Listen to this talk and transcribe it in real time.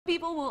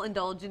people will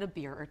indulge in a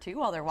beer or two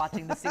while they're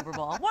watching the Super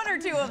Bowl. One or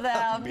two of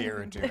them.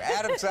 Beer or two.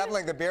 Adam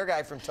Semling, the beer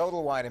guy from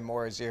Total Wine and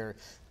More, is here.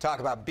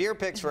 Talk about beer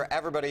picks for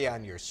everybody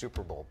on your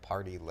Super Bowl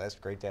party list.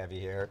 Great to have you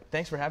here.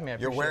 Thanks for having me.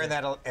 You're wearing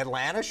that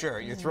Atlanta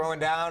shirt. You're throwing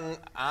down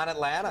on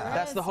Atlanta.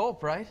 That's the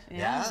hope, right?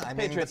 Yeah. I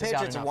mean, the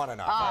Patriots have won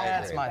enough. Oh,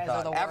 that's my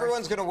thought.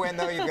 Everyone's going to win,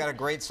 though. You've got a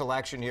great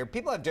selection here.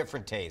 People have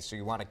different tastes, so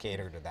you want to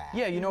cater to that.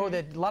 Yeah, you know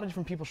that a lot of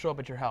different people show up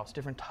at your house,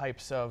 different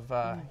types of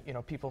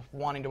people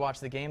wanting to watch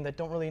the game that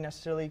don't really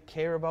necessarily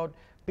care about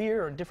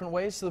beer in different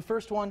ways. So the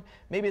first one,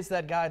 maybe it's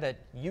that guy that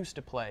used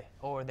to play,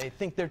 or they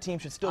think their team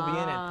should still be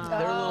in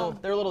it.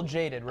 They're a little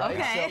jaded, right?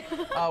 Okay.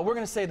 So we're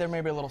going to say they're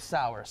maybe a little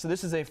sour. So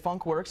this is a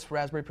Funk Works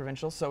Raspberry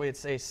Provincial. So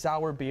it's a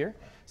sour beer.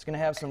 It's going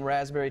to have some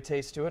raspberry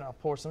taste to it. I'll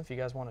pour some if you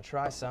guys want to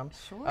try some.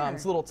 Sure.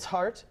 It's a little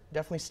tart,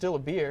 definitely still a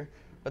beer.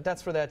 But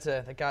that's for that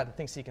guy that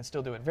thinks he can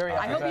still do it. Very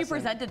I hope you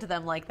presented to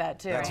them like that,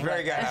 too. That's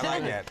very good. I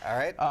like it. All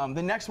right.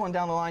 The next one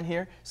down the line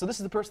here. So this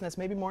is the person that's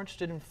maybe more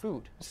interested in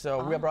food.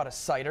 So we brought a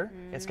cider.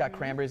 It's got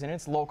cranberries in it.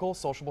 It's local,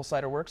 Sociable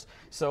Cider Works.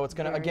 So it's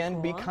going to, again,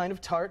 be kind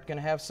of tart. Going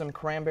to have some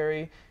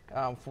cranberry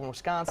from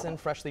Wisconsin,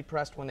 freshly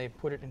pressed when they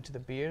put it into the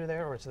beer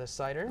there, or to the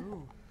cider.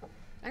 Ooh.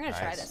 I'm going to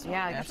try this one.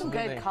 Yeah, got some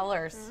good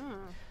colors.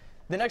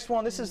 The next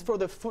one, this is for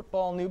the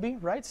football newbie,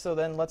 right? So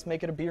then let's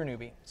make it a beer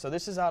newbie. So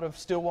this is out of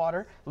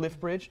Stillwater,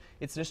 Liftbridge.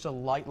 It's just a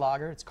light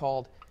lager. It's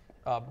called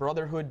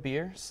Brotherhood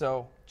Beer.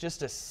 So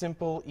just a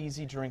simple,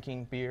 easy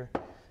drinking beer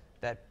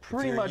that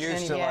pretty much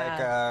used to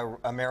like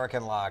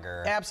American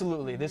lager.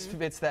 Absolutely. This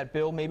fits that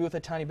bill, maybe with a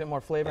tiny bit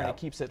more flavor, and it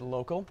keeps it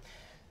local.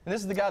 And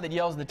this is the guy that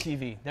yells at the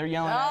TV. They're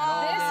yelling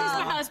at it. This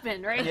is my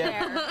husband right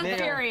there.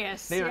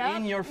 Furious. They are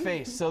in your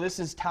face. So this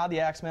is Todd the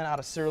Axeman out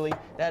of Surly.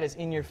 That is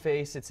in your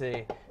face. It's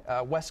a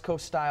West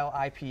Coast style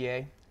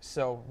IPA.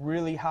 So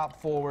really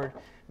hop forward,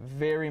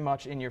 very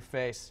much in your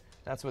face.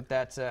 That's what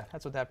that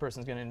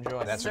person's going to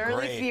enjoy. That's a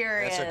great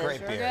beer.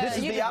 This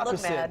is the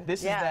opposite.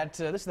 This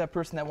is that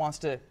person that wants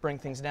to bring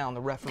things down.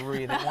 The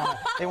referee.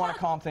 They want to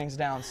calm things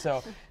down.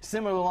 So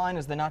similar line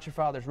as the Not Your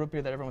Father's root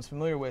beer that everyone's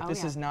familiar with.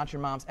 This is Not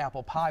Your Mom's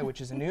apple pie, which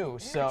is new.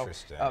 So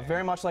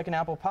very much like an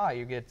apple pie.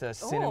 You get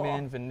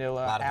cinnamon,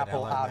 vanilla,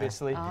 apple,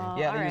 obviously.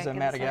 They use a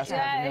Madagascar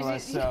vanilla.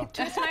 So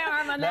twist my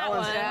arm on that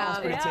one. That one's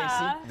pretty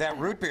tasty. That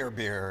root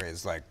beer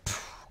is like.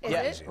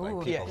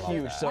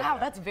 Huge. So, wow,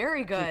 that's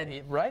very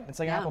good. Right? It's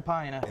like an apple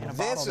pie in a bottle.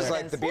 This is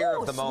like the beer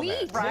of the moment.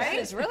 Sweet, right?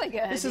 This is really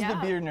good. This is the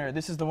beer nerd.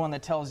 This is the one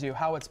that tells you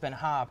how it's been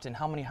hopped and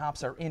how many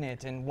hops are in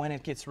it and when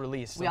it gets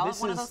released. We all have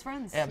one of those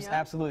friends.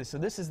 Absolutely. So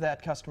this is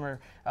that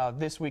customer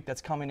this week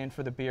that's coming in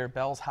for the beer,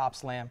 Bell's Hop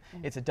Slam.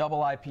 It's a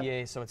double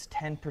IPA, so it's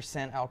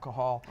 10%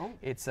 alcohol.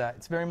 It's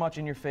very much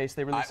in your face.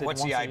 They release it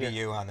once a year. What's the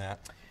IBU on that?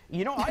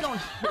 You know, I don't.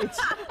 What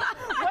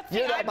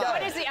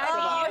is the IBU?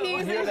 Oh,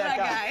 he's that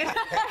guy.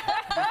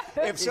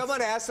 If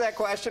someone asks that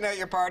question at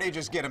your party,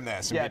 just get them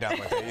this and be done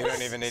with it. You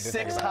don't even need to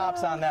think about it. 6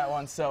 hops on that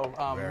one, so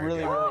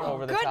really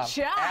over the top.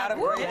 Good job.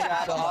 Adam, great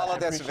job. All of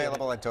this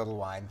available at Total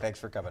Wine. Thanks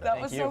for coming in. That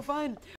was so fun.